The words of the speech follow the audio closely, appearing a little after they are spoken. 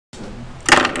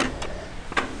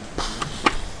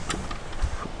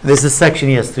This is section,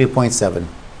 yes, 3.7.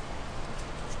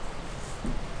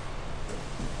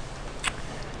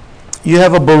 You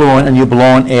have a balloon and you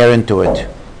blow air into it.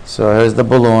 So here's the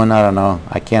balloon. I don't know.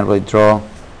 I can't really draw.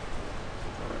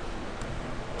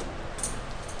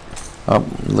 Oh,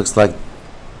 looks like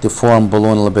deformed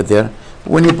balloon a little bit there.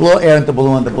 When you blow air into the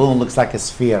balloon looks like a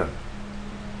sphere.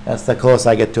 That's the closest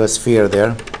I get to a sphere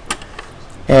there.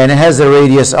 And it has a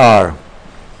radius r.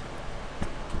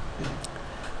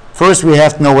 First, we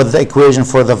have to know what the equation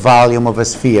for the volume of a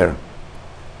sphere.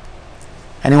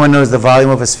 Anyone knows the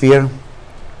volume of a sphere?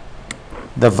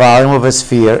 The volume of a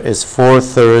sphere is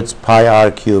 4/3 pi r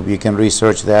cubed. You can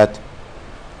research that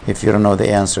if you don't know the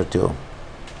answer to.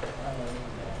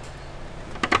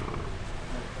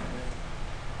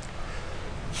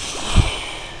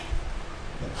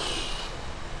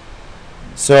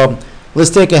 So let's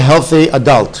take a healthy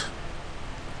adult.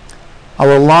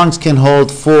 Our lungs can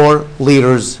hold 4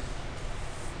 liters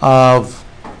of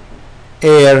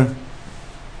air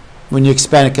when you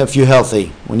expand it, if you're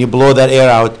healthy. When you blow that air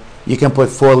out, you can put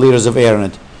 4 liters of air in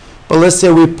it. But let's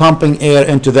say we're pumping air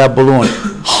into that balloon.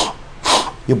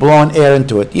 You're blowing air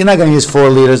into it. You're not going to use 4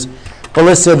 liters. But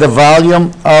let's say the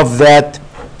volume of that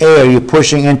air you're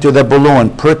pushing into the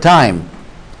balloon per time,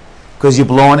 because you're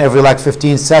blowing every like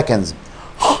 15 seconds.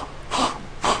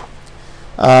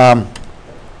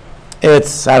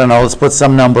 It's, I don't know, let's put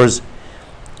some numbers,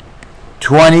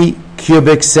 20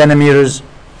 cubic centimeters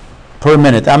per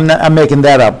minute. I'm making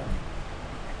that up.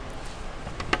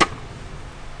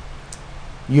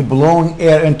 You're blowing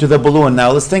air into the balloon.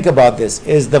 Now let's think about this.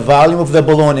 Is the volume of the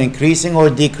balloon increasing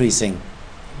or decreasing?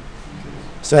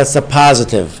 So that's a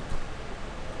positive.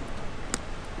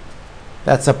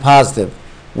 That's a positive.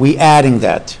 We adding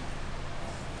that.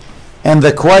 And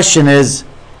the question is,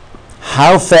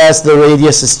 how fast the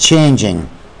radius is changing?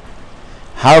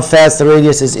 How fast the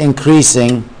radius is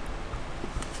increasing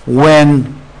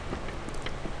when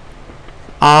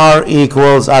r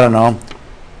equals, I don't know,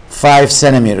 5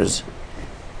 centimeters.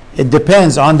 It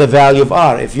depends on the value of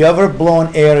r. If you ever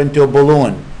blown air into a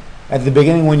balloon, at the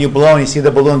beginning when you blow and you see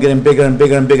the balloon getting bigger and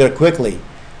bigger and bigger quickly,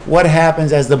 what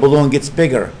happens as the balloon gets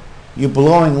bigger? You're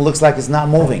blowing, it looks like it's not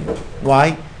moving.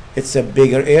 Why? It's a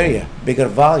bigger area, bigger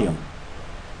volume.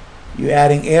 You're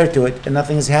adding air to it and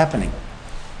nothing is happening,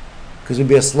 because it would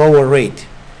be a slower rate.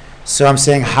 So I'm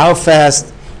saying how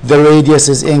fast the radius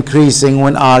is increasing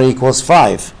when r equals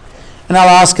 5. And I'll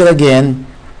ask it again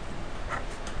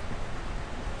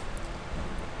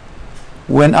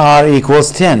when r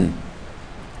equals 10.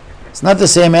 It's not the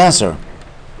same answer.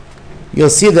 You'll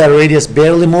see that radius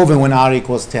barely moving when r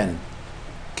equals 10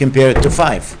 compared to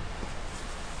 5.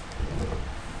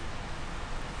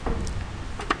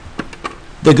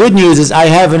 The good news is I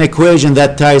have an equation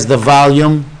that ties the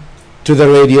volume to the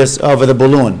radius of the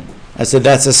balloon. I said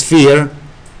that's a sphere,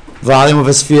 volume of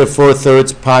a sphere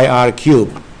 4/3 pi r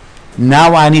cubed.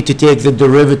 Now I need to take the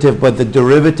derivative, but the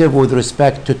derivative with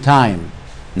respect to time,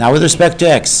 not with respect to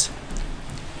x.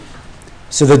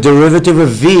 So the derivative of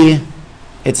v,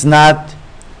 it's not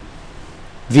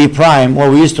v prime. Well,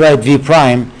 we used to write v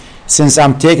prime. Since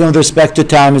I'm taking with respect to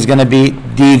time, it's going to be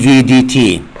dv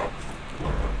dt.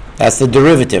 That's the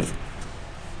derivative.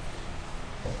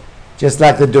 Just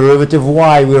like the derivative of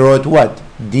y, we wrote what?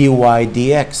 dy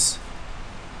dx.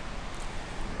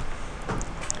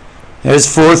 Here's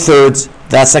 4/3.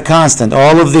 That's a constant.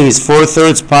 All of these,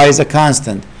 4/3 pi is a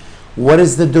constant. What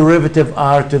is the derivative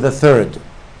r to the third?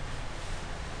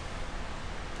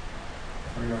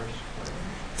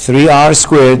 3r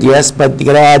squared, yes, but you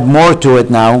got to add more to it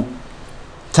now,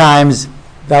 times,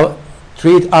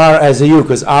 treat r as a u,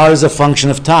 because r is a function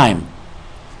of time.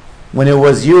 When it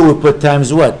was u, we put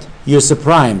times what? U sub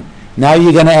prime. Now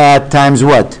you're going to add times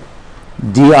what?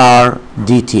 dr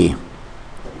dt.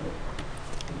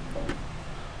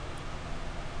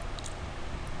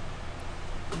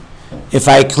 If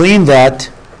I clean that,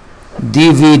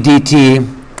 dv dt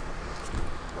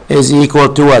is equal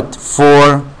to what?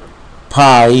 4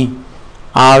 pi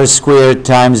r squared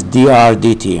times dr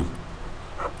dt.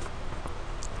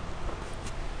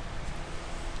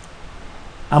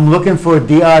 I'm looking for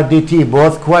dr dt.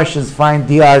 Both questions find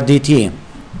dr dt.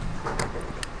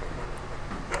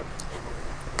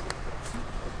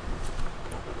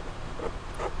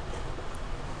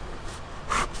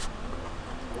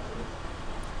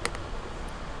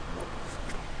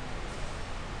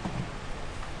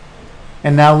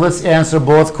 And now let's answer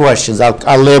both questions.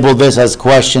 I'll label this as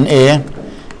question A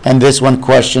and this one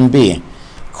question B.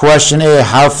 Question A,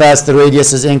 how fast the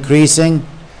radius is increasing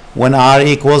when r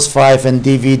equals 5 and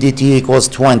dv dt equals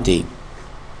 20.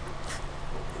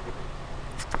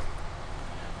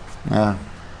 I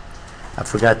I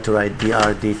forgot to write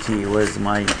dr dt. Where's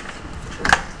my...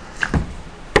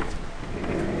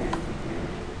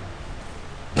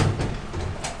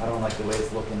 I don't like the way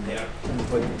it's looking there. Let me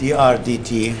put dr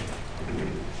dt.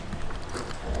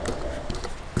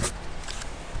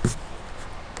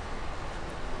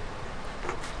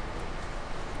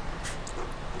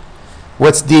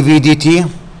 What's dv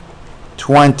dt?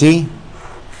 20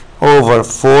 over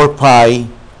 4 pi.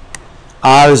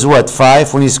 R is what?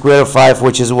 5 when you square 5,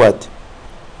 which is what?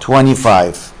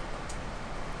 25.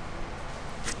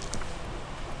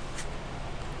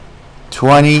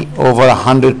 20 over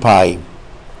 100 pi.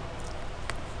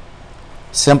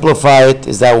 Simplify it.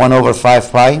 Is that 1 over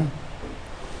 5 pi?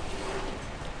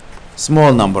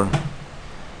 Small number.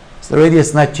 So the radius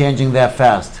is not changing that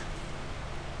fast.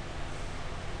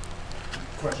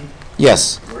 Question.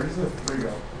 Yes. Where does the 3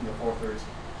 go in the 4/3?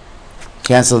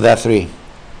 Cancel that 3.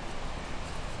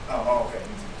 Oh, okay.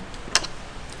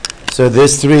 So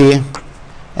this 3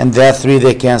 and that 3,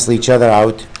 they cancel each other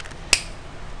out.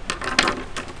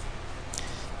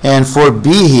 And for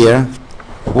B here,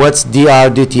 what's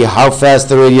dr dt? How fast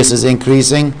the radius is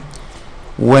increasing?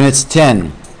 When it's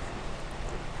 10.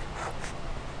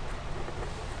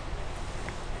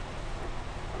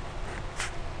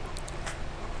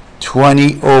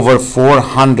 (20 over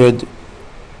 400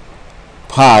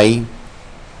 pi),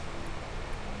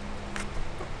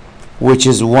 which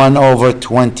is 1 over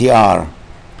 20 r.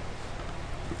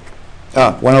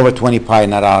 1 over 20 pi,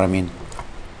 not r, I mean.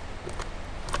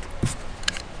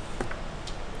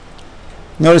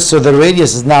 Notice, so the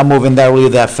radius is not moving that really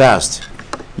that fast.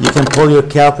 You can pull your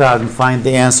calculator out and find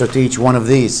the answer to each one of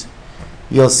these.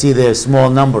 You'll see they're small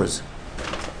numbers.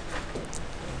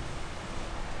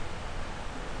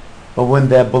 But when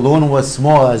the balloon was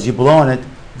small, as you blow on it,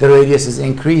 the radius is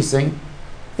increasing.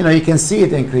 You know, you can see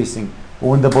it increasing. But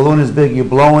when the balloon is big, you're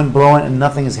blowing, and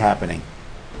nothing is happening.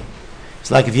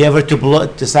 It's like if you ever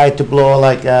decide to blow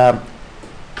like,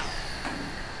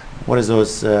 what is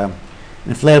those,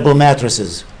 inflatable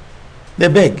mattresses. They're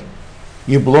big.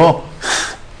 You blow,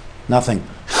 nothing,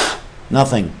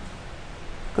 nothing.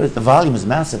 Because the volume is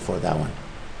massive for that one.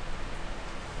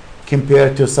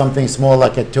 Compared to something small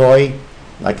like a toy,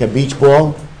 like a beach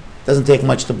ball, it doesn't take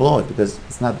much to blow it because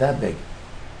it's not that big.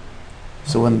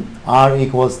 So when R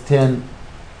equals 10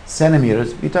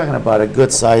 centimeters, you're talking about a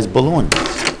good sized balloon.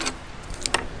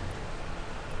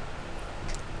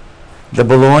 The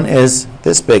balloon is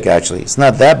this big actually. It's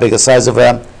not that big, the size of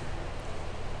a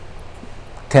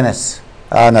tennis.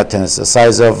 Not tennis, the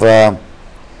size of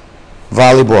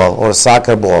volleyball or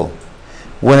soccer ball.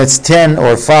 When it's 10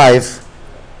 or 5,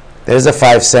 there's a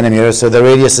 5 centimeters, so the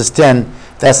radius is 10.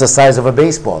 That's the size of a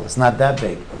baseball. It's not that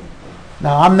big.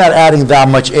 Now, I'm not adding that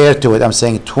much air to it. I'm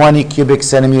saying 20 cubic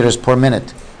centimeters per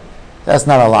minute. That's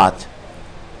not a lot.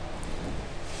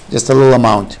 Just a little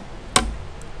amount.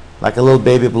 Like a little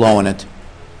baby blowing it.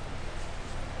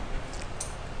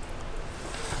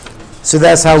 So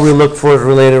that's how we look for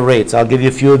related rates. I'll give you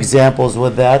a few examples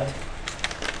with that.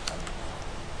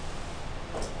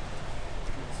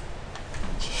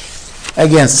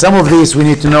 Again, some of these we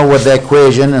need to know what the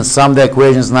equation, and some the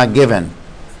equation is not given.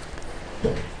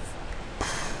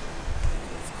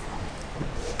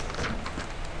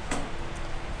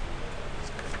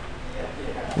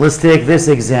 Let's take this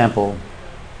example.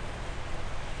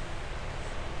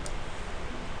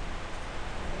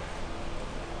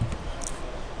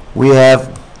 We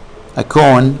have a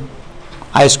cone,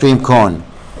 ice cream cone,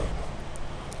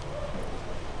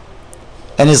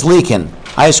 and it's leaking.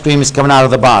 Ice cream is coming out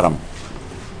of the bottom.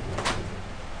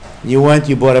 You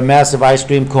bought a massive ice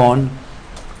cream cone,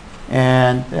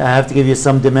 and I have to give you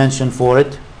some dimension for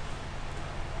it.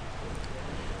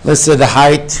 Let's say the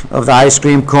height of the ice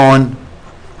cream cone.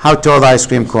 How tall the ice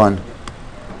cream cone?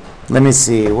 Let me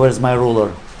see, where's my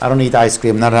ruler? I don't eat ice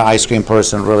cream, not an ice cream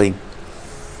person really.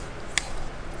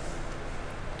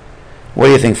 What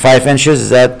do you think, 5 inches? Is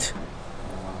that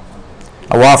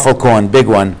a waffle cone, big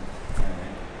one?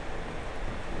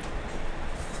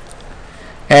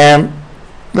 And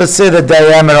let's say the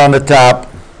diameter on the top,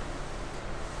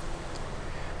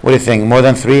 what do you think, more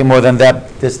than 3, more than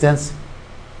that distance?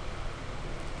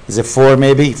 Is it 4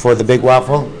 maybe, for the big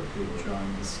waffle?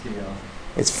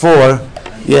 It's 4,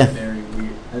 yeah.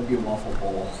 That'd be a waffle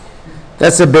bowl.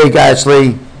 That's a big,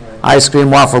 actually, ice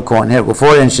cream waffle cone. Here,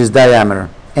 4 inches diameter,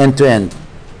 end to end.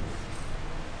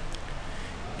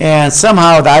 And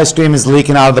somehow the ice cream is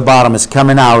leaking out of the bottom. It's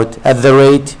coming out at the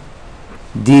rate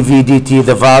dV dt.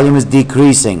 The volume is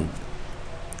decreasing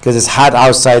because it's hot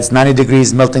outside. It's 90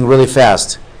 degrees, melting really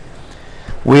fast.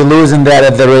 We're losing that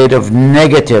at the rate of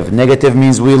negative. Negative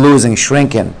means we're losing,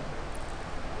 shrinking.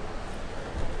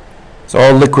 It's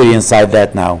all liquidy inside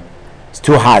that now. It's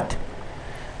too hot.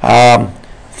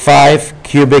 5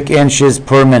 cubic inches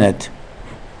per minute.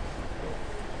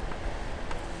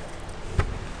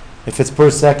 If it's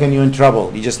per second, you're in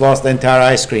trouble. You just lost the entire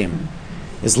ice cream.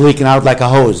 It's leaking out like a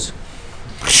hose.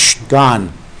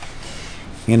 Gone.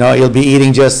 You know, you'll be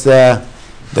eating just the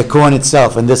cone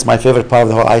itself. And this is my favorite part of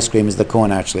the whole ice cream is the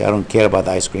cone, actually. I don't care about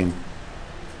the ice cream.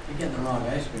 You're getting the wrong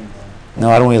ice cream though. No,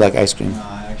 I don't really like ice cream. No,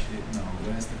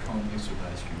 when it's the cone mixed with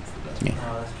ice cream for that. Yeah.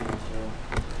 Oh, that's true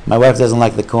too. My wife doesn't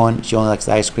like the cone. She only likes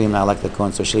the ice cream, and I like the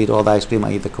cone. So she'll eat all the ice cream,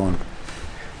 I eat the cone.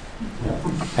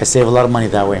 I save a lot of money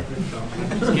that way.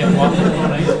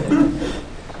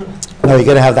 No, you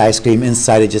gotta have the ice cream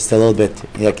inside it just a little bit.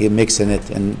 Like you mix in it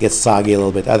and gets soggy a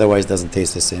little bit. Otherwise, it doesn't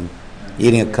taste the same.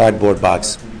 Eating a cardboard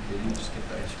box.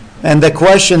 And the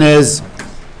question is,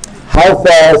 how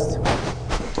fast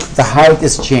the height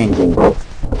is changing?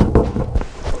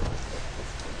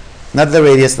 Not the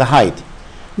radius, the height.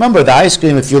 Remember, the ice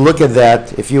cream, if you look at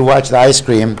that, if you watch the ice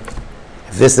cream,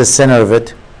 if this is the center of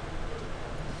it,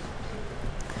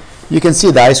 you can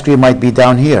see the ice cream might be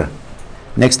down here.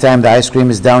 Next time the ice cream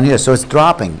is down here, so it's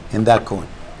dropping in that cone.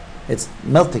 It's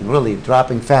melting, really,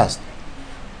 dropping fast.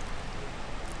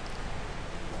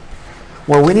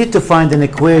 Well, we need to find an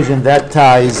equation that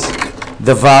ties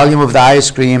the volume of the ice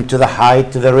cream to the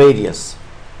height to the radius.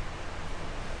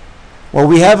 Well,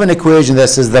 we have an equation that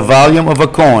says the volume of a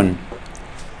cone,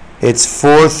 it's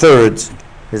 4/3.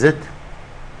 Is it?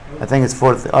 I think it's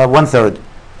 1/3.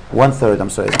 1/3, I'm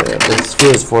sorry. The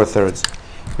sphere is 4/3.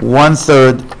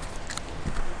 1/3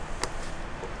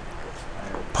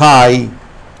 pi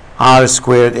r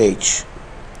squared h.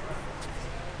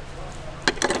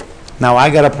 Now I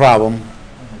got a problem.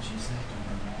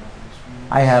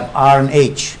 I have r and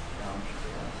h.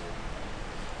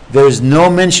 There's no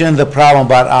mention in the problem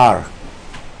about r.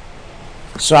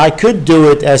 So I could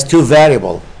do it as two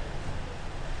variable,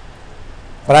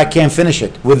 but I can't finish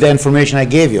it with the information I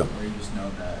gave you. Or you just know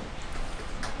that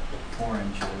 4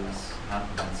 inches, half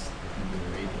of that's going to be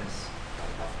the radius.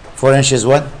 4 inches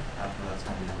what? Half of that's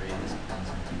going to be the radius, depends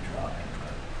on if you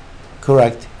dropping.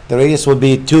 Correct. The radius will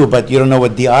be 2, but you don't know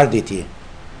what dr dt.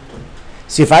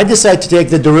 See, if I decide to take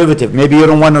the derivative, maybe you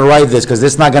don't want to write this because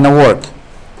this is not going to work.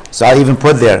 So I'll even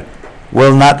put there,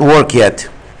 will not work yet.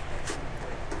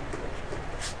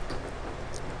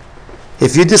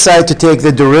 If you decide to take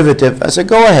the derivative, I say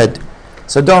go ahead.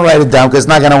 So don't write it down because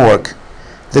it's not going to work.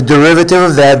 The derivative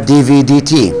of that dv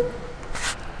dt.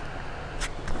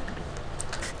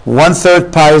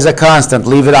 1/3 pi is a constant.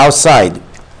 Leave it outside.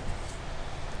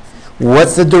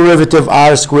 What's the derivative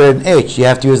r squared and h? You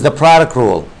have to use the product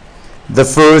rule. The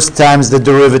first times the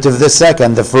derivative of the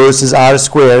second. The first is r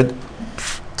squared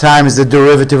times the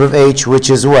derivative of h, which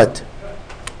is what?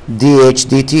 dh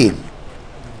dt.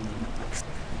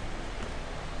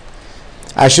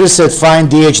 I should have said find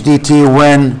dh dt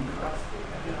when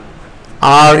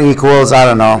r equals, I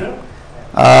don't know,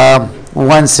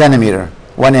 1 centimeter,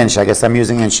 1 inch. I guess I'm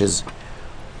using inches.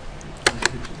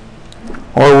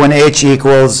 Or when h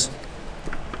equals,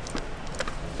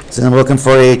 since I'm looking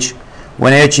for h,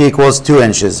 when h equals 2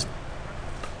 inches.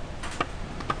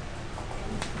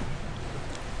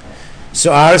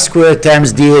 So r squared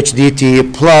times dh dt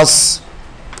plus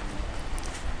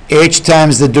h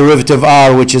times the derivative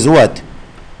r, which is what?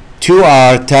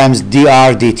 2r times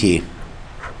dr dt.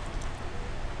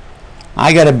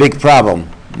 I got a big problem.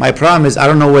 My problem is I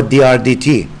don't know what dr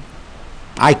dt.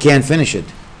 I can't finish it.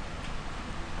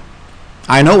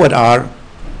 I know what r.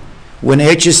 When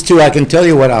h is 2, I can tell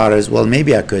you what r is. Well,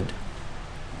 maybe I could.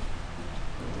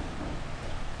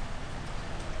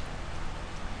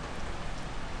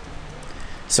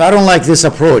 So I don't like this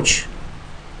approach.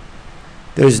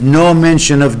 There's no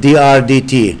mention of dr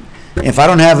dt. If I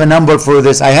don't have a number for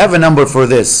this, I have a number for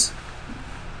this.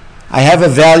 I have a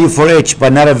value for h,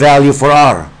 but not a value for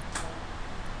r.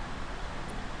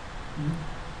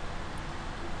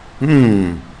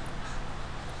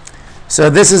 So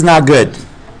this is not good.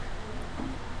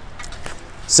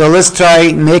 So let's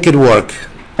try make it work.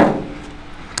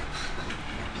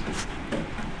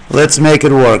 Let's make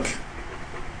it work.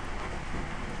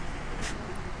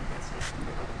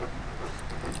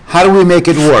 How do we make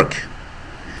it work?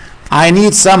 I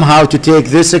need somehow to take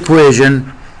this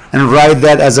equation and write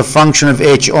that as a function of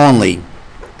h only.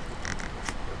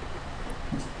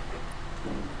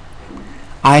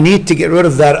 I need to get rid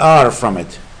of that r from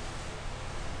it.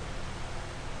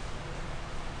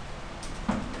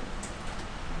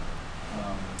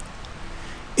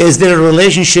 Is there a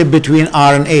relationship between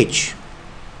r and h?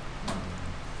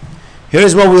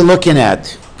 Here's what we're looking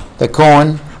at. The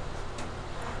cone.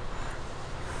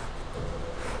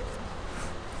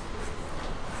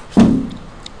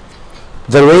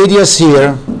 The radius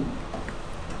here,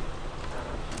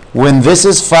 when this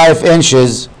is 5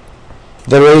 inches,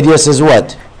 the radius is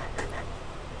what?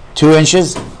 2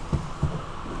 inches?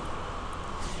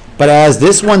 But as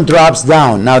this one drops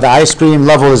down, now the ice cream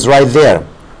level is right there.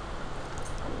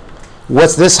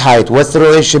 What's this height? What's the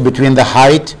relationship between the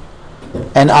height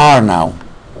and R now?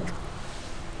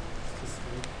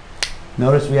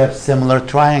 Notice we have similar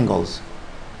triangles.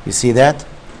 You see that?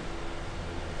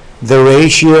 The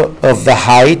ratio of the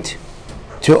height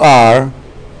to R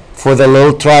for the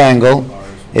little triangle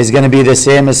is going to be the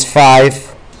same as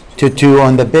 5 to 2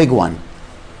 on the big one.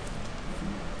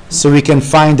 So we can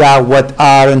find out what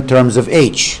R in terms of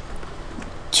H.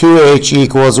 2H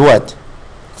equals what?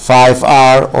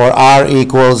 5R, or R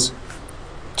equals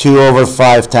 2 over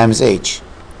 5 times H.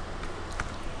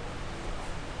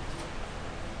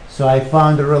 So I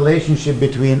found a relationship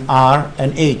between R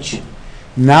and H.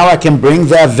 Now I can bring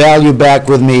that value back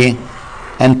with me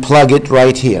and plug it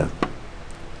right here.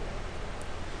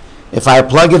 If I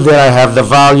plug it there, I have the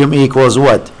volume equals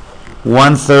what?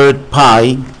 1/3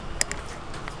 pi.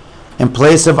 In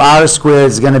place of R squared,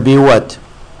 it's going to be what?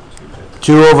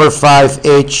 2 over 5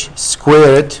 H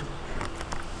squared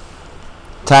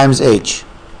times H.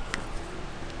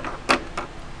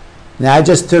 Now I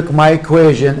just took my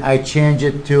equation, I changed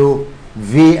it to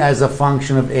V as a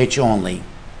function of H only.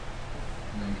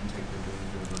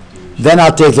 Then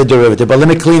I'll take the derivative, but let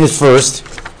me clean it first.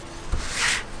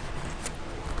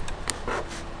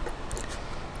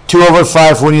 2 over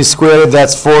 5, when you square it,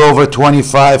 that's 4 over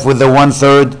 25 with the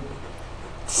 1/3,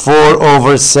 4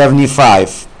 over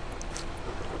 75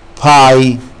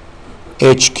 pi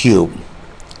H cubed.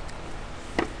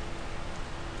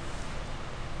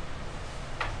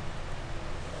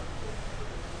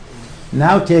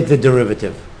 Now take the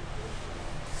derivative.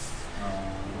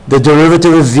 The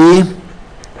derivative of V,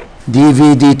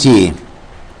 dV dt.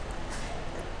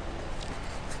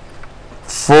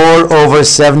 4 over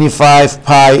 75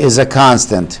 pi is a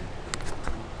constant.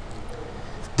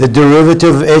 The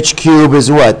derivative of H cubed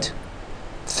is what?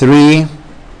 3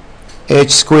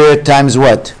 H squared times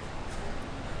what?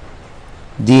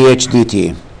 dH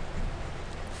dt.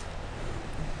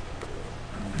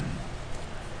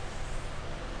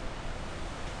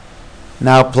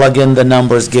 Now plug in the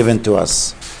numbers given to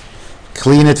us.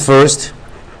 Clean it first.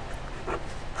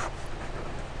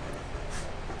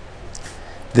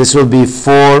 This will be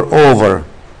 4 over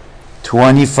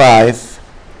 25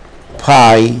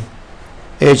 pi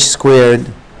H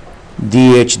squared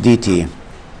dH dt.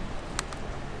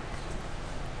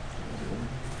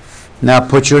 Now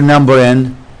put your number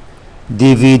in.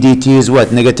 dV dt is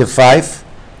what? Negative 5?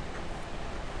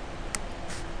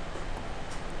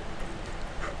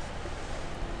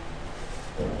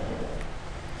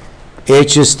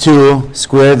 H is 2.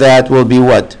 Square that will be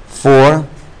what? 4.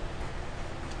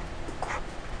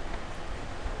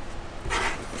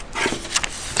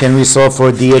 Can we solve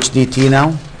for dH dt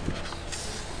now?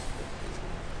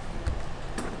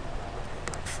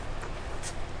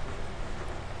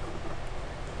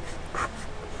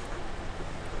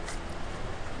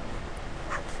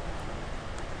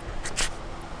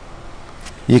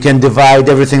 You can divide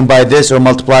everything by this or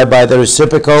multiply by the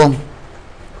reciprocal.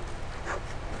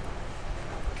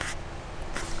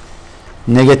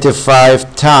 Negative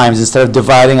 5 times, instead of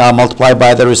dividing, I'll multiply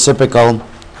by the reciprocal.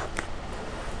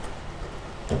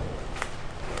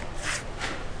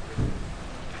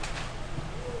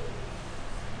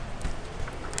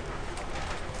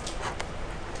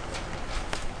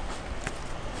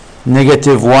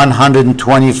 Negative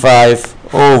 125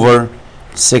 over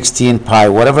 16 pi,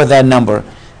 whatever that number,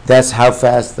 that's how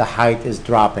fast the height is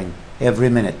dropping every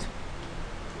minute.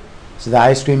 So the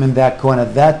ice cream in that cone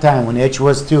at that time, when H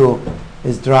was 2,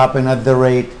 is dropping at the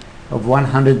rate of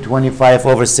 125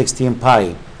 over 16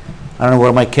 pi. I don't know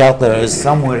where my calculator is,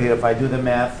 somewhere here. If I do the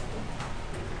math,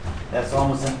 that's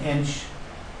almost an inch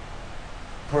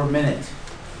per minute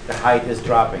the height is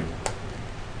dropping.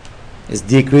 It's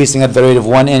decreasing at the rate of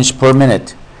 1 inch per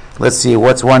minute. Let's see,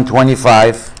 what's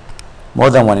 125? More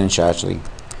than 1 inch actually.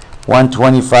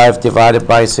 125 divided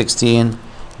by 16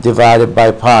 divided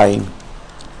by pi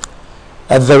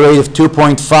at the rate of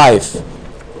 2.5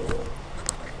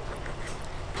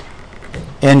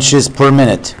 inches per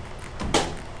minute.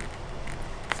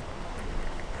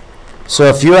 So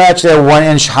if you're actually at 1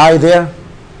 inch high there,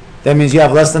 that means you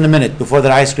have less than a minute before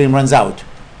the ice cream runs out.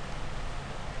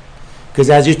 Because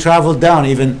as you travel down,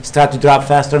 even start to drop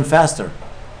faster and faster.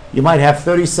 You might have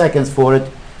 30 seconds for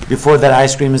it before that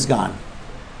ice cream is gone.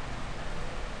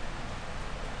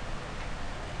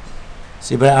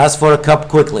 So you better ask for a cup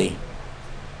quickly.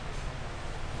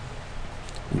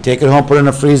 And take it home, put it in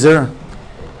the freezer,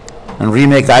 and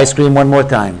remake ice cream one more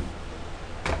time.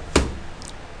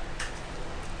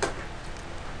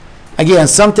 Again,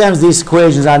 sometimes these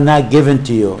equations are not given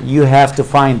to you. You have to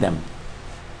find them.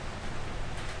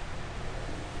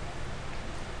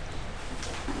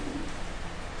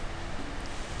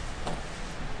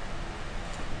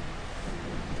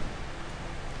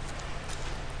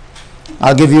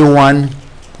 I'll give you one.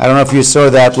 I don't know if you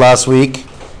saw that last week.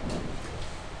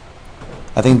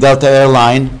 I think Delta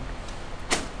Airline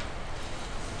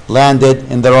landed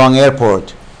in the wrong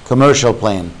airport, commercial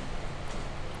plane,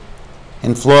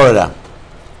 in Florida,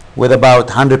 with about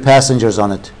 100 passengers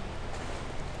on it.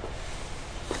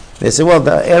 They said, well,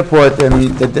 the airport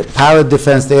and the pilot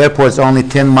defense, the airport is only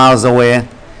 10 miles away,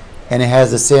 and it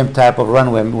has the same type of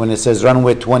runway. When it says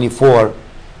runway 24,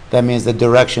 that means the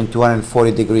direction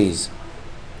 240 degrees.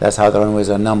 That's how the runways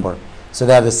are numbered. So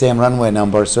they have the same runway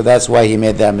number, so that's why he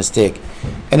made that mistake.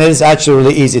 And it is actually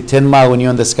really easy. 10 miles when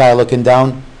you're in the sky looking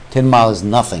down, 10 miles is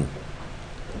nothing.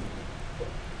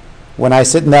 When I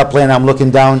sit in that plane, I'm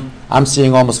looking down, I'm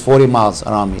seeing almost 40 miles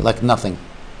around me, like nothing.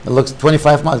 It looks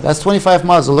 25 miles. That's 25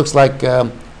 miles. It looks like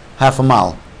half a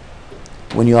mile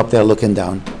when you're up there looking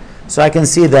down. So I can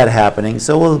see that happening.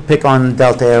 So we'll pick on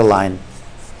Delta Airline.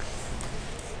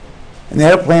 An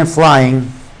airplane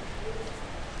flying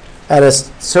at a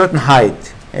certain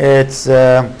height, it's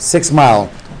 6 miles.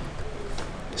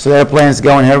 So the airplane's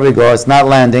going, here we go, it's not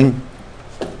landing.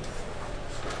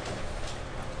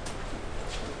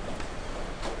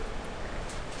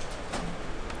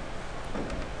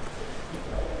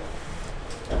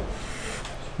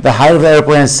 The height of the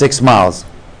airplane is 6 miles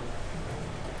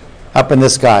up in the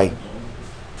sky,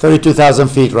 32,000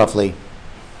 feet roughly.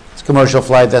 It's a commercial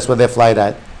flight, that's what they fly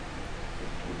at.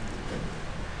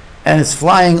 And it's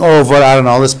flying over, I don't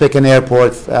know, let's pick an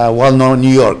airport, well-known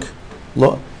New York,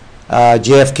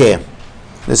 JFK.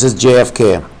 This is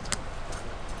JFK,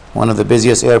 one of the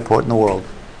busiest airports in the world.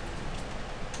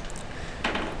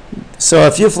 So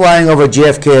if you're flying over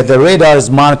JFK, the radar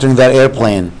is monitoring that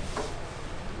airplane.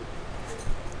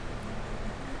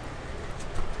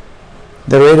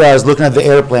 The radar is looking at the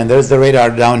airplane. There's the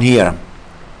radar down here.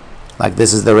 Like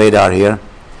this is the radar here.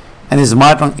 And it's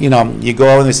monitoring, you know, you go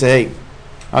over and they say, hey,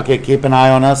 okay, keep an eye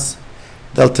on us.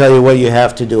 They'll tell you what you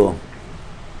have to do.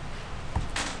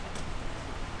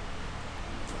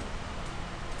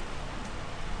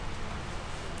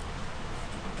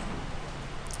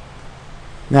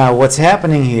 Now, what's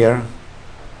happening here,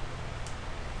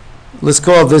 let's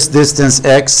call this distance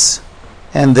x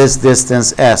and this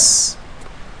distance s.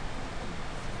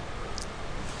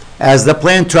 As the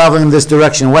plane traveling in this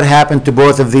direction, what happened to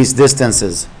both of these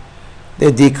distances? They're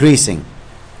decreasing,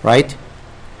 right?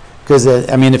 Because,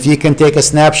 I mean, if you can take a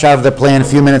snapshot of the plane a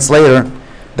few minutes later,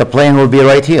 the plane will be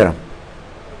right here.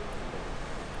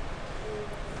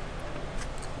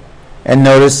 And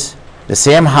notice the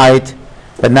same height,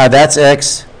 but now that's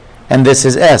x, and this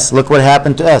is s. Look what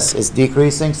happened to s. It's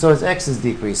decreasing, so is x is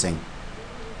decreasing.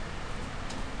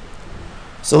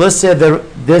 So let's say the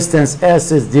distance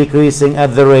s is decreasing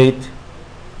at the rate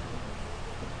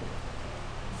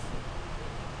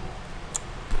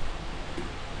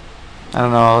I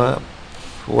don't know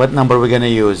what number we're going to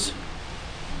use.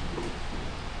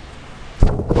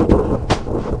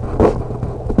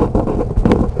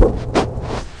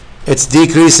 It's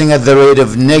decreasing at the rate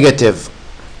of negative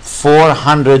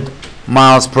 400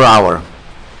 miles per hour.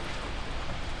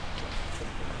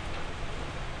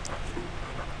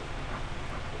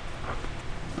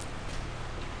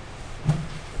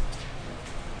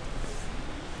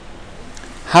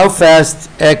 How fast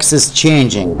x is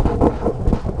changing?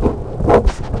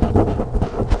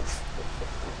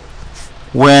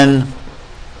 When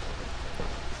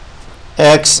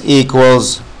x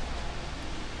equals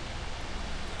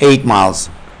 8 miles.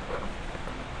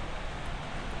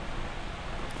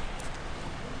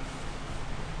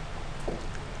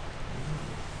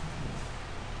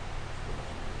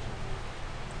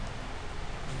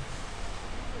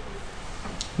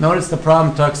 Notice the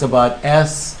problem talks about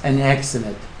s and x in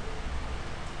it,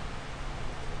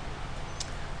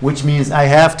 which means I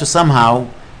have to somehow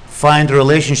find a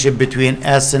relationship between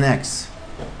s and x.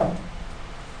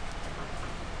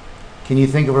 Can you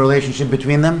think of a relationship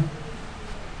between them?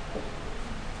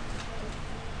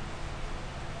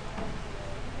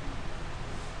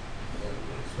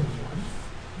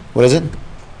 What is it?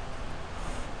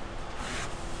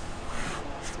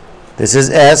 This is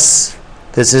s,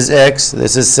 this is x,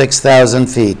 this is 6,000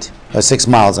 feet, or 6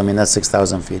 miles, I mean that's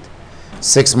 6,000 feet.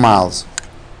 6 miles.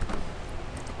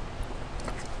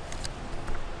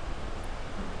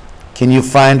 Can you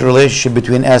find a relationship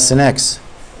between s and x?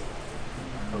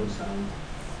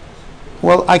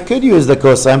 Well, I could use the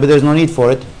cosine, but there's no need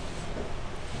for it.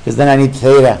 Because then I need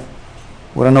theta.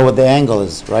 We don't know what the angle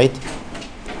is, right?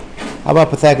 How about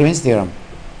Pythagorean's theorem?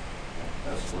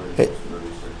 S squared Eh.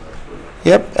 equals 36x squared.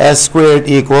 Yep, s squared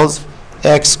equals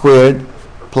x squared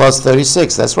plus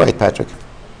 36. That's right, Patrick.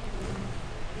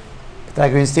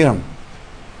 Pythagorean's theorem.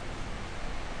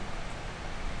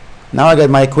 Now I got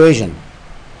my equation.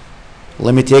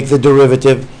 Let me take the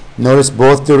derivative. Notice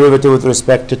both derivative with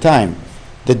respect to time.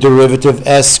 The derivative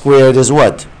s squared is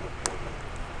what?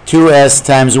 2s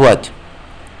times what?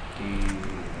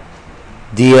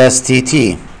 ds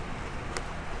dt.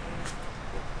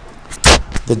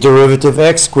 The derivative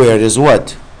x squared is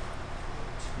what?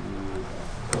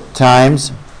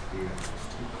 Times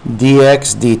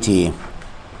dx dt.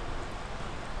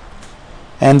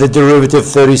 And the derivative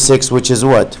 36, which is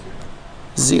what?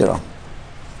 0.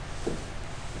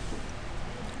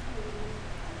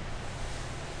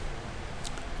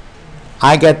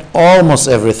 I get almost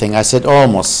everything. I said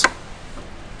almost.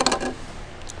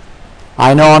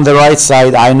 I know on the right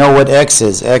side, I know what x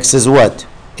is. X is what?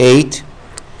 8.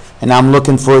 And I'm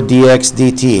looking for dx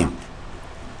dt.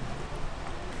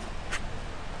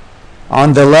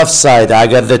 On the left side, I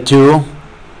got the 2.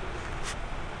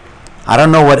 I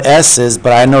don't know what s is,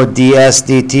 but I know ds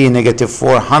dt negative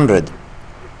 400.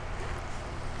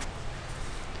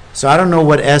 So I don't know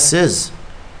what s is.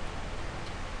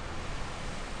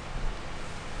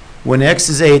 When x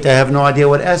is 8, I have no idea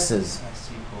what s is. S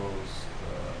equals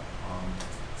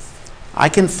I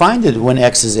can find it when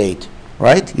x is 8,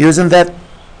 right? Using that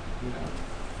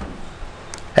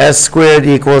s squared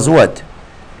equals what?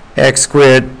 X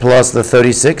squared plus the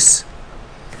 36.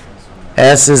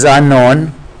 S is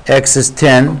unknown. X is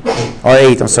 10, or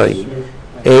 8, I'm sorry.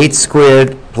 8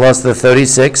 squared plus the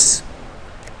 36.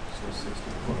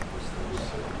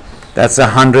 That's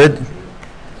 100,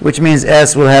 which means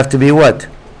s will have to be what?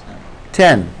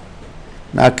 10.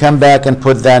 Now come back and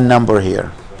put that number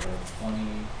here. 20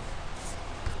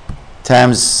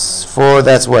 Times 4,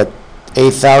 that's what?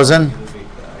 8,000?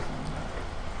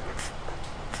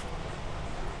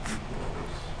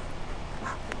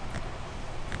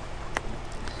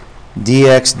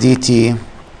 dx dt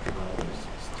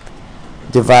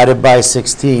divided by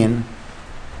 16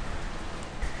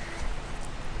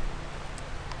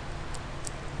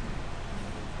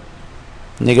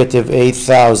 negative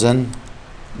 8,000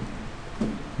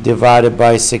 divided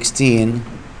by 16,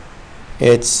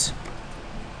 it's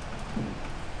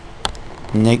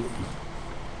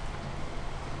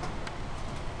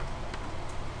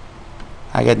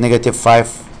I get negative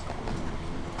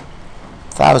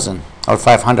 5,000 or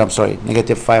 500, I'm sorry,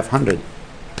 negative 500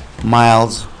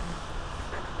 miles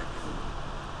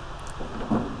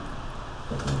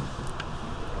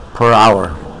per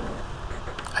hour.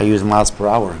 I use miles per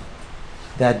hour.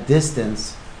 That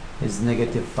distance is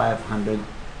negative 500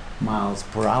 miles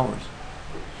per hour.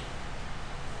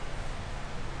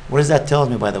 What does that tell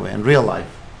me, by the way, in real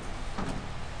life?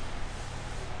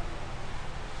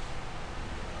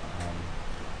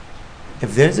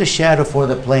 If there's a shadow for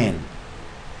the plane,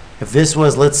 if this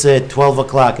was, let's say, at 12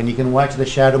 o'clock and you can watch the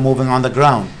shadow moving on the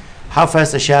ground, how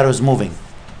fast the shadow is moving?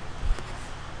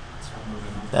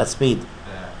 That speed.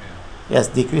 Yes,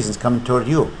 decreases, coming toward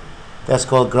you. That's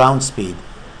called ground speed.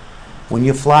 When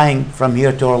you're flying from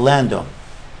here to Orlando,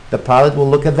 the pilot will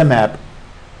look at the map.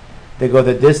 They go,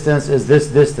 the distance is this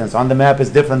distance. On the map is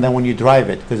different than when you drive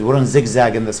it, because we don't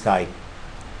zigzag in the sky.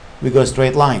 We go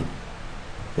straight line.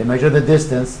 They measure the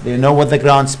distance. They know what the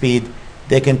ground speed.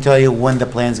 They can tell you when the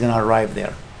plane's going to arrive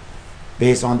there,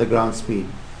 based on the ground speed.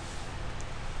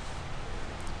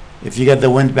 If you get the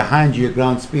wind behind you, your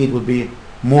ground speed will be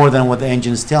more than what the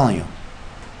engine's telling you.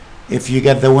 If you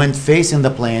get the wind facing the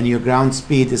plane, your ground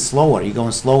speed is slower. You're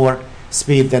going slower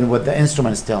speed than what the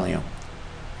instrument is telling you.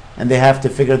 And they have to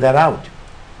figure that out.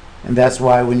 And that's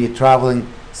why when you're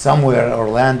traveling somewhere,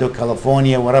 Orlando,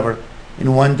 California, whatever,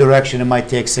 in one direction it might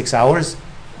take 6 hours.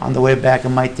 On the way back it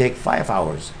might take 5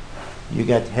 hours. You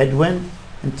get headwind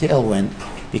and tailwind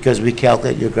because we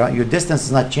calculate your ground. Your distance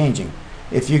is not changing.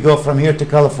 If you go from here to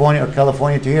California or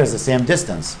California to here, it's the same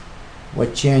distance.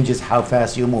 What changes how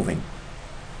fast you're moving.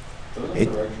 Doesn't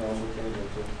It- direction also change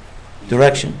it too?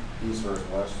 Direction. East versus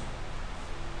west.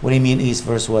 What do you mean east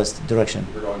versus west direction?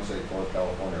 If you're going, say, toward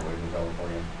California, away from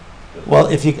California. Well,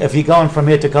 if you're going from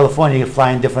here to California, you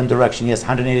fly in different direction. Yes,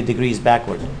 180 degrees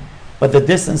backward. But the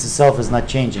distance itself is not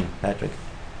changing, Patrick.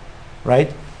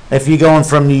 Right? If you're going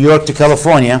from New York to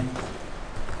California,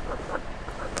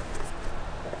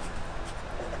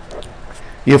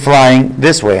 you're flying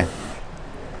this way.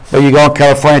 But you go from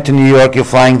California to New York, you're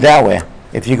flying that way,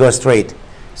 if you go straight.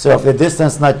 So if the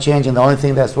distance not changing, the only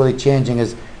thing that's really changing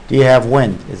is, do you have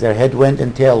wind? Is there headwind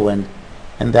and tailwind?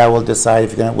 And that will decide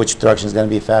if you're gonna, which direction is going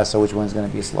to be faster, which one's going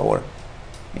to be slower.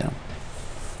 You know,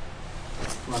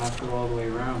 Why not go all the way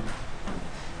around?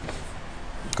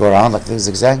 go around like this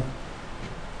zigzag.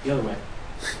 The other way.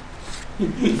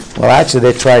 Well, actually,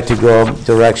 they try to go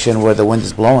direction where the wind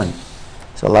is blowing.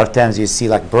 So a lot of times you see,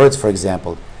 like birds, for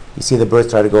example, you see the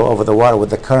birds try to go over the water with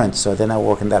the current, so they're not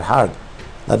working that hard.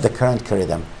 Let the current carry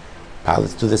them.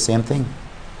 Pilots do the same thing.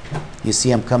 You see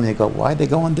them coming, you go, why are they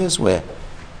going this way?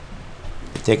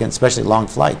 They're taking especially long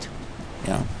flight, you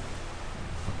know.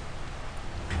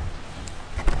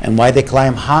 And why they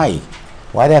climb high?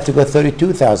 Why they have to go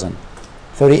 32,000,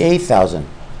 38,000?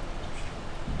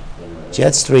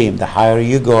 Jet stream, the higher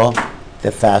you go,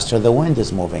 the faster the wind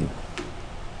is moving.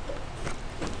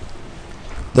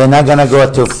 They're not going to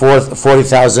go to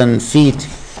 40,000 feet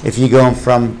if you're going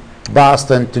from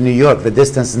Boston to New York. The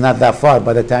distance is not that far.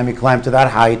 By the time you climb to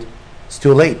that height, it's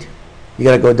too late. You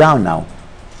got to go down now.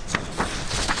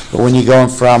 But when you're going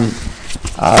from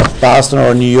Boston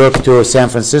or New York to San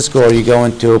Francisco, or you're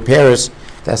going to Paris,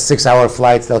 that's 6-hour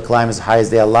flights. They'll climb as high as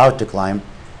they're allowed to climb.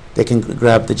 They can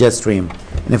grab the jet stream.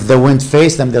 And if the wind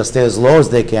faces them, they'll stay as low as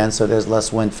they can, so there's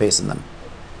less wind facing them.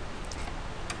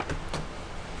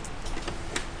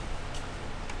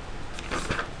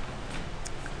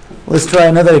 Let's try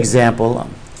another example.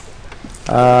 What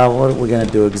are we going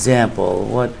to do? Example.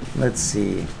 What? Let's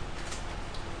see.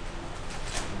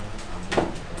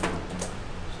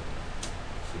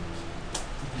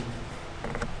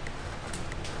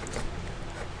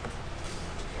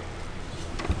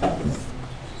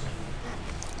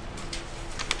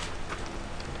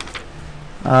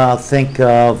 I'll think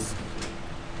of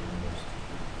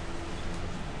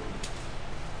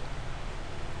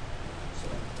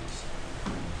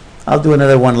I'll do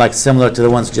another one like similar to the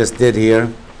ones just did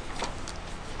here.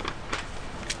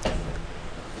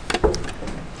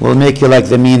 We'll make you like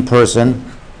the mean person.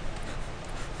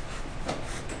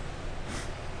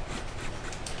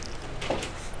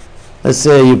 Let's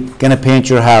say you're going to paint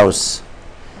your house.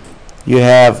 You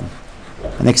have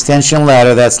an extension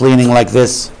ladder that's leaning like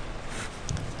this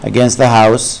against the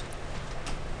house.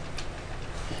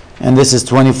 And this is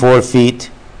 24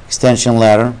 feet extension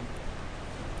ladder.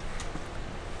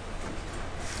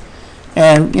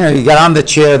 And you know, you got on the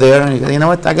chair there, and you go, you know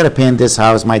what, I got to paint this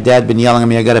house. My dad been yelling at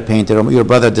me, I got to paint it. Or your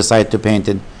brother decided to paint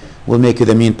it. We'll make you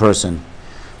the mean person.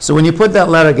 So when you put that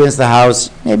ladder against the house,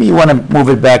 maybe you want to move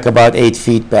it back about 8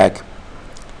 feet back.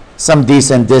 Some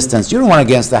decent distance. You don't want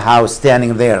against the house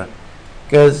standing there,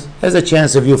 because there's a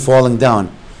chance of you falling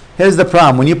down. Here's the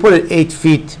problem. When you put it 8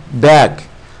 feet back,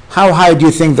 how high do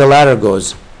you think the ladder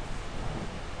goes?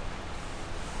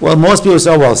 Well, most people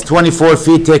say, oh, well, it's 24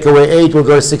 feet, take away 8, we'll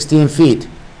go to 16 feet.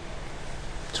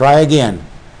 Try again.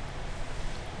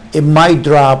 It might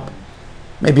drop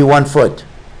maybe 1 foot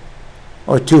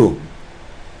or 2.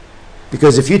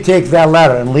 Because if you take that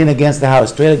ladder and lean against the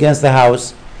house, straight against the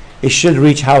house, it should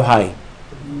reach how high?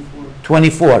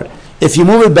 24. If you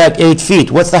move it back 8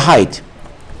 feet, what's the height?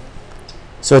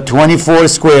 So 24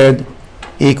 squared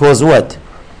equals what?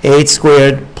 8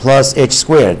 squared plus h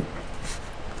squared.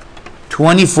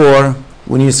 24,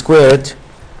 when you square it,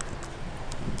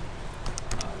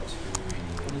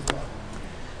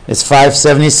 it's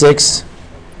 576.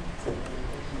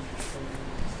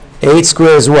 8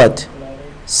 squared is what?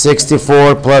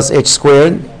 64 plus h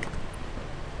squared.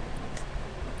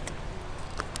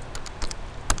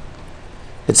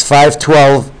 It's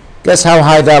 512. Guess how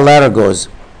high that ladder goes?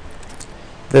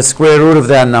 The square root of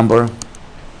that number,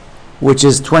 which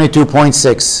is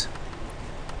 22.6.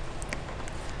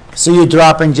 So you're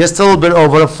dropping just a little bit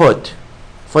over a foot.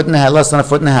 Foot and a half, less than a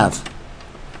foot and a half.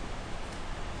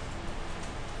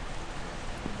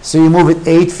 So you move it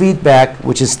 8 feet back,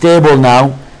 which is stable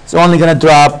now. It's only going to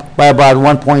drop by about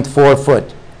 1.4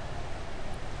 foot.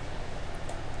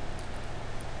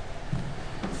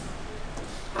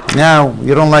 Now,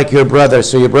 you don't like your brother,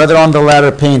 so your brother on the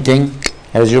ladder painting,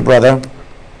 here's your brother,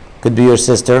 could be your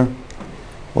sister,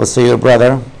 we'll say your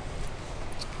brother,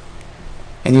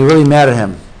 and you're really mad at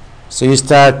him. So you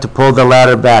start to pull the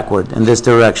ladder backward in this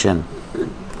direction.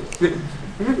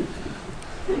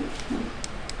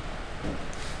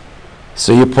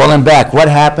 So you pull him back. What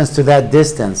happens to that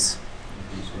distance?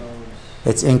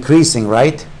 It's increasing,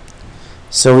 right?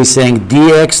 So we're saying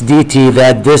dx dt,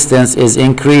 that distance is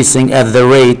increasing at the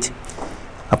rate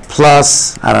of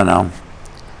plus, I don't know,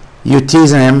 you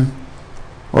teasing him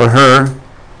or her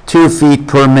 2 feet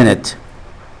per minute.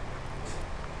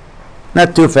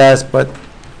 Not too fast, but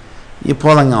you're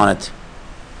pulling on it.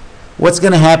 What's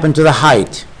going to happen to the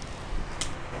height?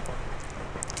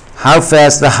 how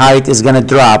fast the height is going to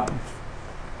drop.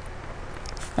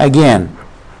 Again,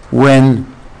 when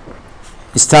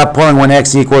you stop pulling when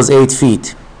x equals 8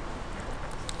 feet.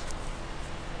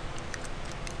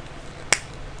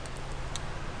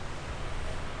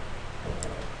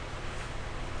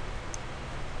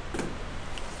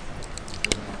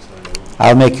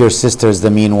 I'll make your sister's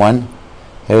the mean one.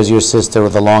 Here's your sister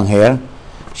with the long hair.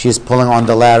 She's pulling on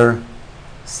the ladder,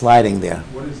 sliding there.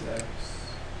 What is X?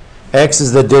 X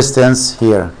is the distance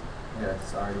here. Yeah,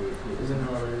 it's already 8 feet. Isn't it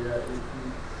already at 8 feet?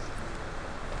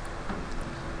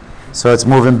 So it's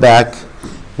moving back.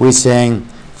 We're saying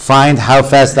find how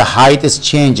fast the height is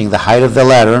changing, the height of the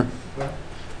ladder,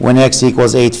 when x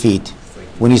equals 8 feet,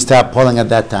 when you stop pulling at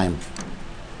that time.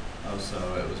 Oh, so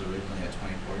it was originally at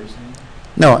 24, you're saying?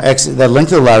 No, the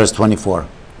length of the ladder is 24.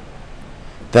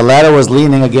 The ladder was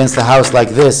leaning against the house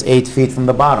like this, 8 feet from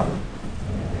the bottom.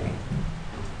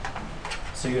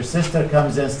 So your sister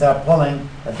comes in, start pulling.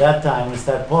 At that time, when you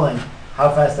start pulling,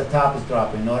 how fast the top is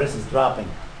dropping. Notice it's dropping.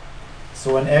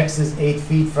 So when x is 8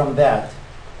 feet from that,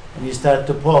 and you start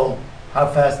to pull, how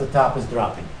fast the top is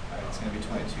dropping. Alright, it's gonna be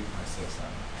 22.6 then.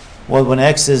 Well, when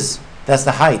x is, that's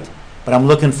the height. But I'm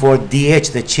looking for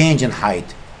dh, the change in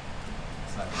height.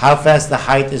 It's not- How fast the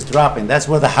height is dropping. That's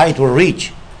where the height will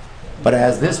reach. But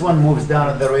as this one moves down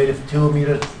at the rate of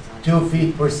 2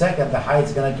 feet per second, the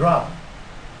height's going to drop.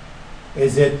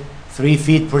 Is it 3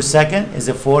 feet per second? Is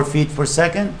it 4 feet per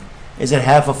second? Is it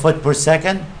half a foot per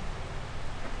second?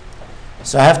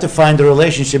 So I have to find the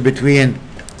relationship between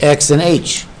x and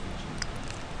h.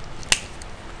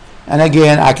 And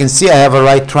again, I can see I have a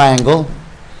right triangle.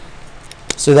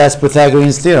 So that's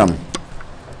Pythagorean's theorem.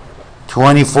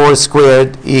 24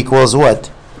 squared equals what?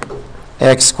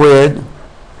 X squared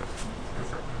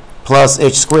plus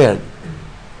h squared.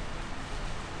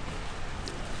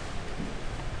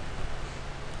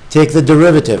 Take the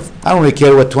derivative. I don't really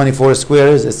care what 24 squared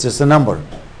is, it's just a number.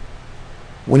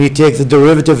 When you take the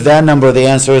derivative of that number, the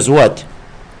answer is what?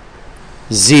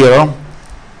 0.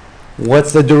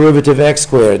 What's the derivative of x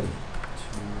squared?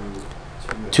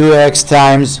 2x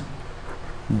times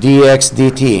dx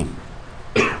dt.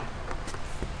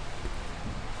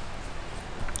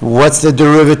 What's the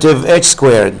derivative of h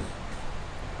squared?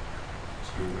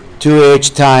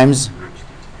 2h times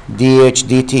dh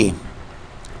dt.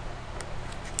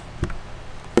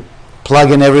 Plug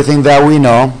in everything that we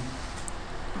know.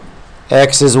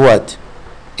 X is what?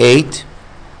 8.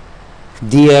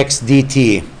 dx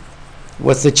dt.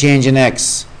 What's the change in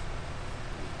x?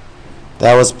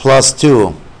 That was plus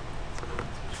 2.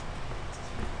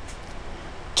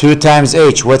 2 times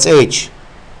h. What's h?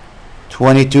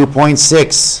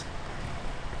 22.6.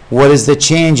 What is the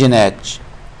change in h?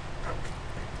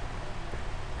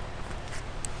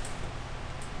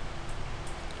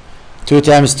 Two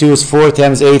times 2 is 4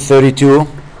 times 8, 32.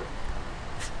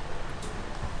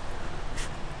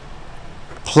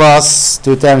 Plus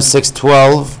 2 times 6,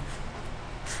 12.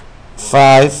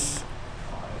 5.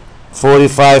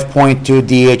 45.2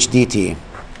 dH dt.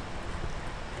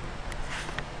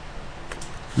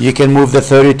 You can move the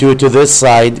 32 to this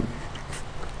side.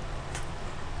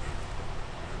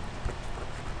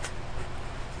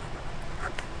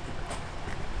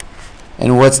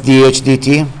 And what's dH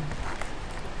dt?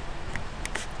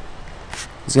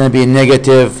 It's going to be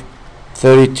negative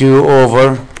 32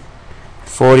 over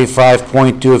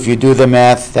 45.2. If you do the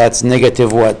math, that's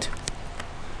negative what?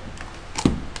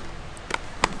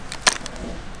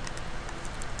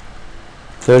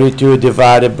 (32)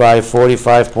 divided by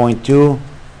 45.2,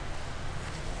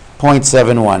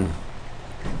 0.71.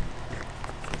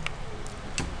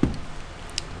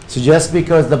 So just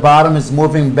because the bottom is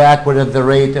moving backward at the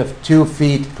rate of 2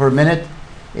 feet per minute,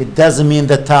 it doesn't mean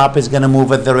the top is going to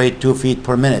move at the rate 2 feet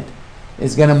per minute.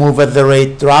 It's going to move at the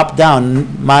rate drop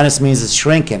down. Minus means it's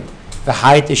shrinking. The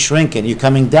height is shrinking. You're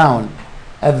coming down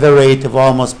at the rate of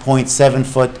almost 0.7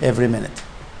 foot every minute.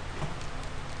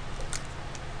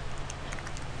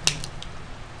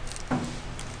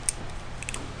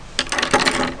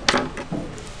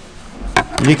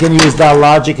 You can use that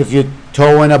logic if you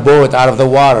tow in a boat out of the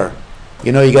water.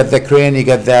 You know, you got the crane, you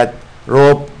got that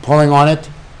rope pulling on it,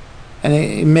 and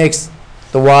it makes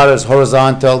the waters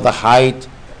horizontal, the height,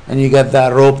 and you got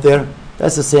that rope there.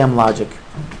 That's the same logic.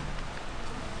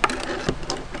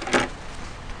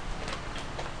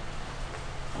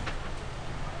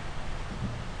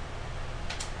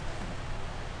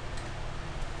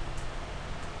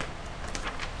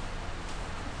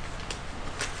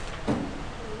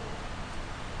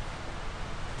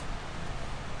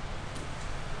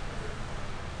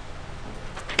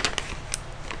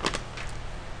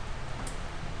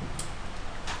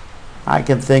 I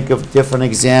can think of different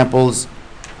examples,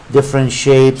 different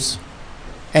shapes,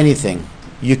 anything.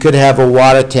 You could have a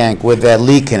water tank with a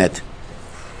leak in it,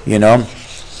 you know?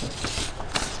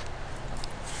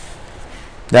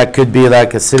 That could be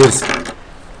like a city of,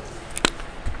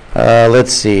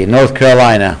 let's see, North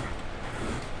Carolina.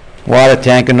 Water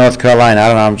tank in North Carolina. I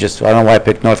don't know, I don't know why I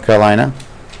picked North Carolina.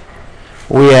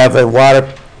 We have a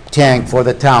water tank for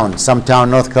the town, some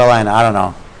town, North Carolina, I don't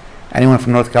know. Anyone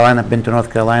from North Carolina been to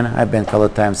North Carolina? I've been a couple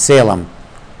of times. Salem.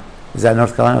 Is that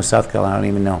North Carolina or South Carolina? I don't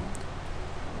even know.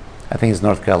 I think it's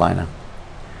North Carolina.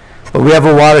 But we have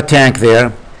a water tank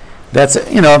there. That's,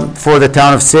 you know, for the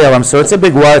town of Salem. So it's a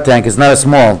big water tank. It's not a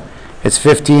small. It's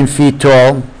 15 feet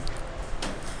tall.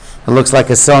 It looks like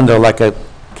a cylinder, like a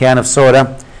can of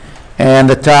soda. And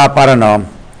the top, I don't know,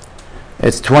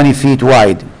 it's 20 feet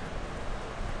wide.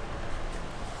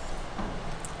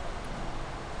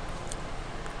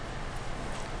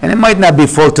 And it might not be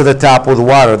full to the top with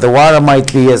water. The water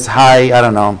might be as high, I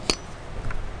don't know.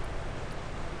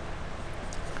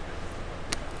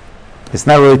 It's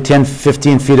not really 10,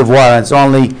 15 feet of water. It's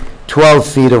only 12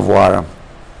 feet of water.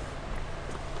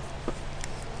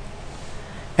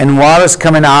 And water's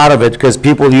coming out of it because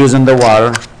people using the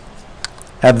water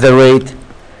at the rate.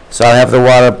 So I have the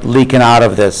water leaking out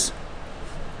of this.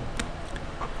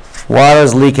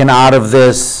 Water's leaking out of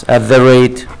this at the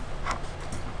rate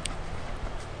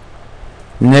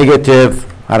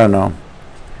negative, I don't know,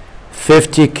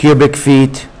 50 cubic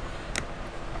feet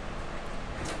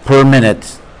per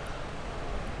minute.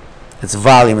 It's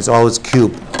volume, it's always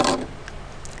cube.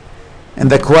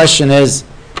 And the question is,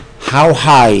 how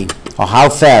high or how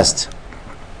fast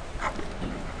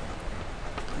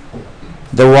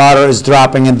the water is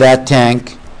dropping in that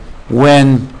tank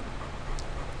when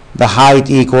the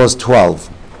height equals 12.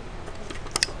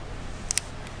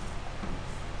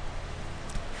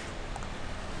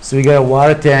 So we got a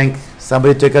water tank,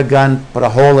 somebody took a gun, put a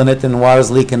hole in it, and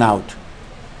water's leaking out.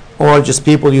 Or just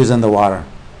people using the water.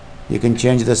 You can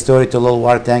change the story to a little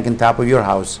water tank on top of your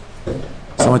house.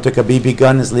 Someone took a BB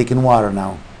gun, is leaking water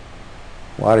now.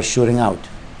 Water shooting out.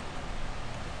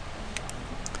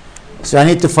 So I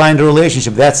need to find a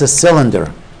relationship. That's a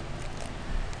cylinder.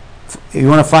 If you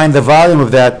want to find the volume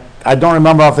of that, I don't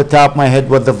remember off the top of my head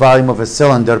what the volume of a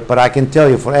cylinder, but I can tell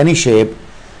you for any shape,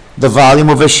 the volume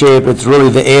of a shape, it's really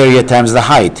the area times the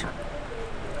height.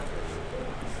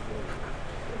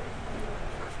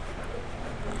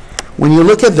 When you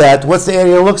look at that, what's the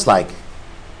area looks like?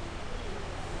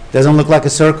 Doesn't look like a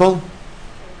circle?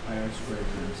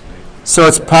 So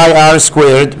it's pi r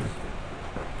squared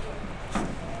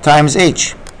times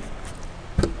h.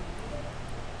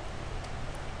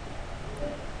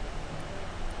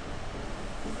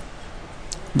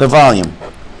 The volume.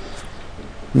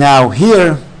 Now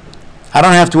here, I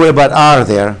don't have to worry about r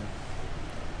there,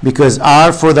 because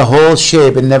r for the whole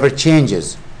shape, it never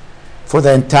changes. For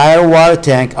the entire water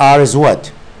tank, r is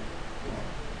what?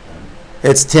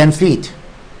 It's 10 feet.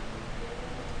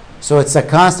 So it's a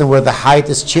constant where the height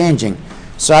is changing.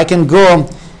 So I can go,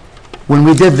 when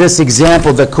we did this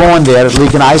example, the cone there,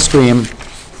 leaking ice cream,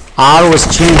 r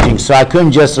was changing, so I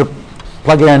couldn't just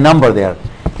plug in a number there.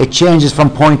 It changes from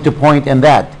point to point and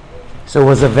that. So it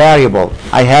was a variable.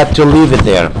 I had to leave it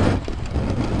there.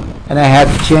 And I had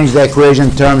to change the equation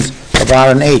in terms of r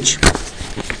and h.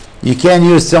 You can't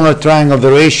use similar triangle.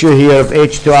 The ratio here of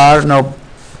h to r, no,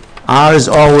 r is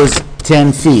always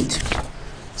 10 feet.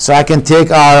 So I can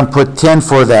take r and put 10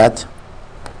 for that,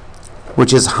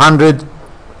 which is 100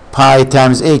 pi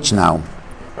times h now.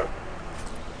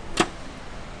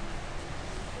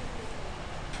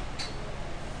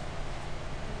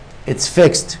 It's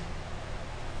fixed.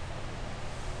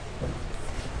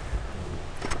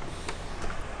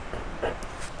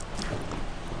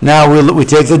 Now we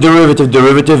take the derivative.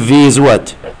 Derivative v is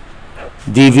what?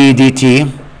 dv dt.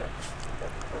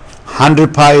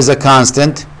 100 pi is a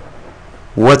constant.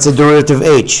 What's the derivative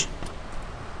h?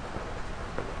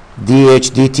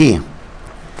 dh dt.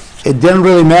 It didn't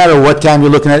really matter what time you're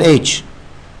looking at h.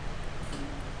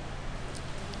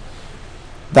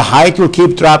 The height will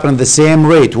keep dropping at the same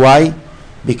rate. Why?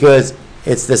 Because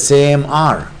it's the same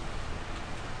r.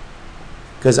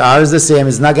 Because r is the same.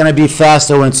 It's not going to be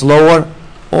faster when it's lower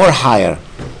or higher.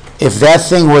 If that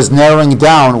thing was narrowing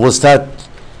down, the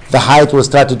height will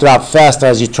start to drop faster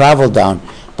as you travel down.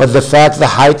 But the fact the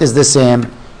height is the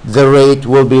same, the rate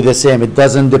will be the same. It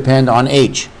doesn't depend on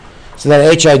h. So that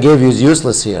h I gave you is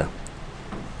useless here.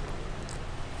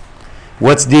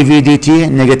 What's dv dt?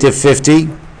 Negative 50.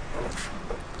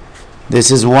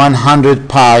 This is 100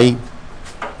 pi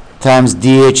times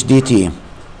dh dt.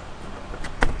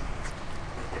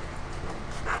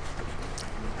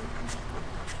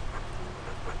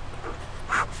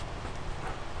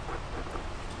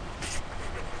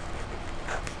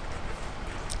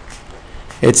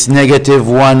 it's negative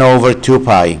 1 over 2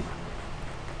 pi.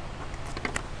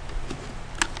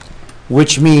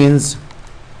 Which means,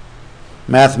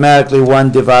 mathematically,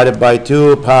 1 divided by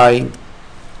 2 pi,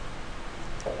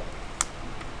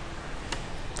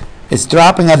 it's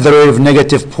dropping at the rate of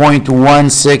negative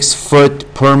 0.16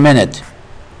 foot per minute.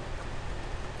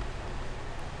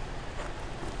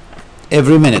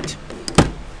 Every minute.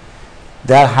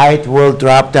 That height will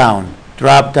drop down,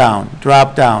 drop down,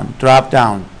 drop down, drop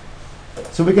down.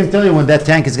 So we can tell you when that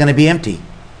tank is going to be empty.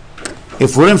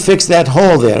 If we don't fix that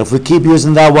hole there, if we keep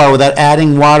using that water without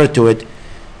adding water to it,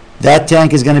 that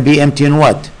tank is going to be empty in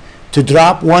what? To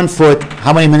drop 1 foot,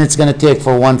 how many minutes is it going to take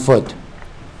for 1 foot?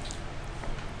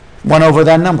 1 over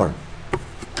that number.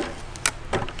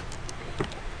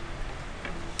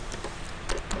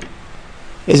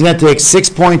 It's going to take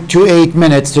 6.28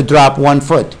 minutes to drop 1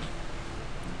 foot.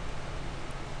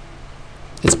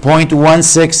 It's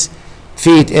 0.16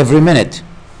 feet every minute.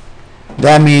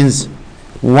 That means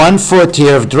 1 foot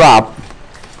here of drop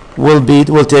will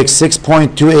take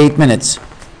 6.28 minutes.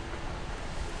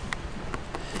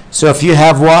 So if you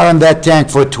have water in that tank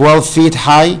for 12 feet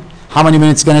high, how many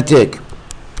minutes is going to take?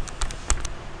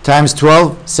 Times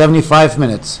 12, 75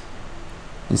 minutes.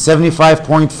 In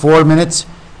 75.4 minutes,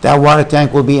 that water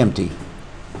tank will be empty.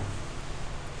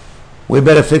 We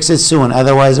better fix it soon,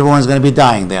 otherwise everyone's going to be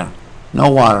dying there. No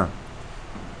water.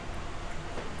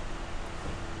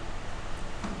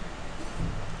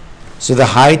 So the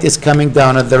height is coming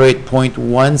down at the rate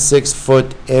 0.16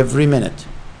 foot every minute,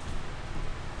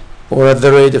 or at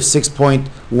the rate of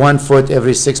 6.1 foot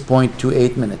every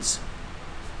 6.28 minutes.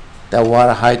 That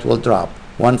water height will drop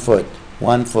 1 foot,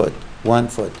 1 foot, 1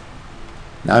 foot.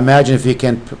 Now imagine if you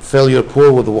can fill your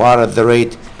pool with water at the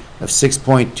rate of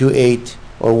 6.28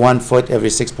 or 1 foot every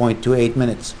 6.28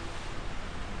 minutes.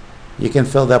 You can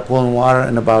fill that pool in water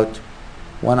in about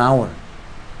 1 hour.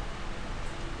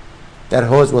 That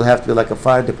hose will have to be like a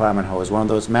fire department hose, one of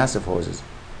those massive hoses,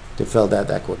 to fill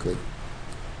that quickly.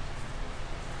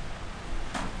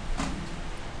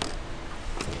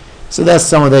 So that's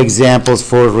some of the examples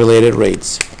for related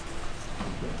rates.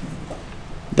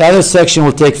 The other section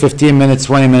will take 15 minutes,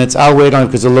 20 minutes. I'll wait on it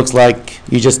because it looks like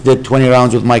you just did 20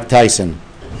 rounds with Mike Tyson.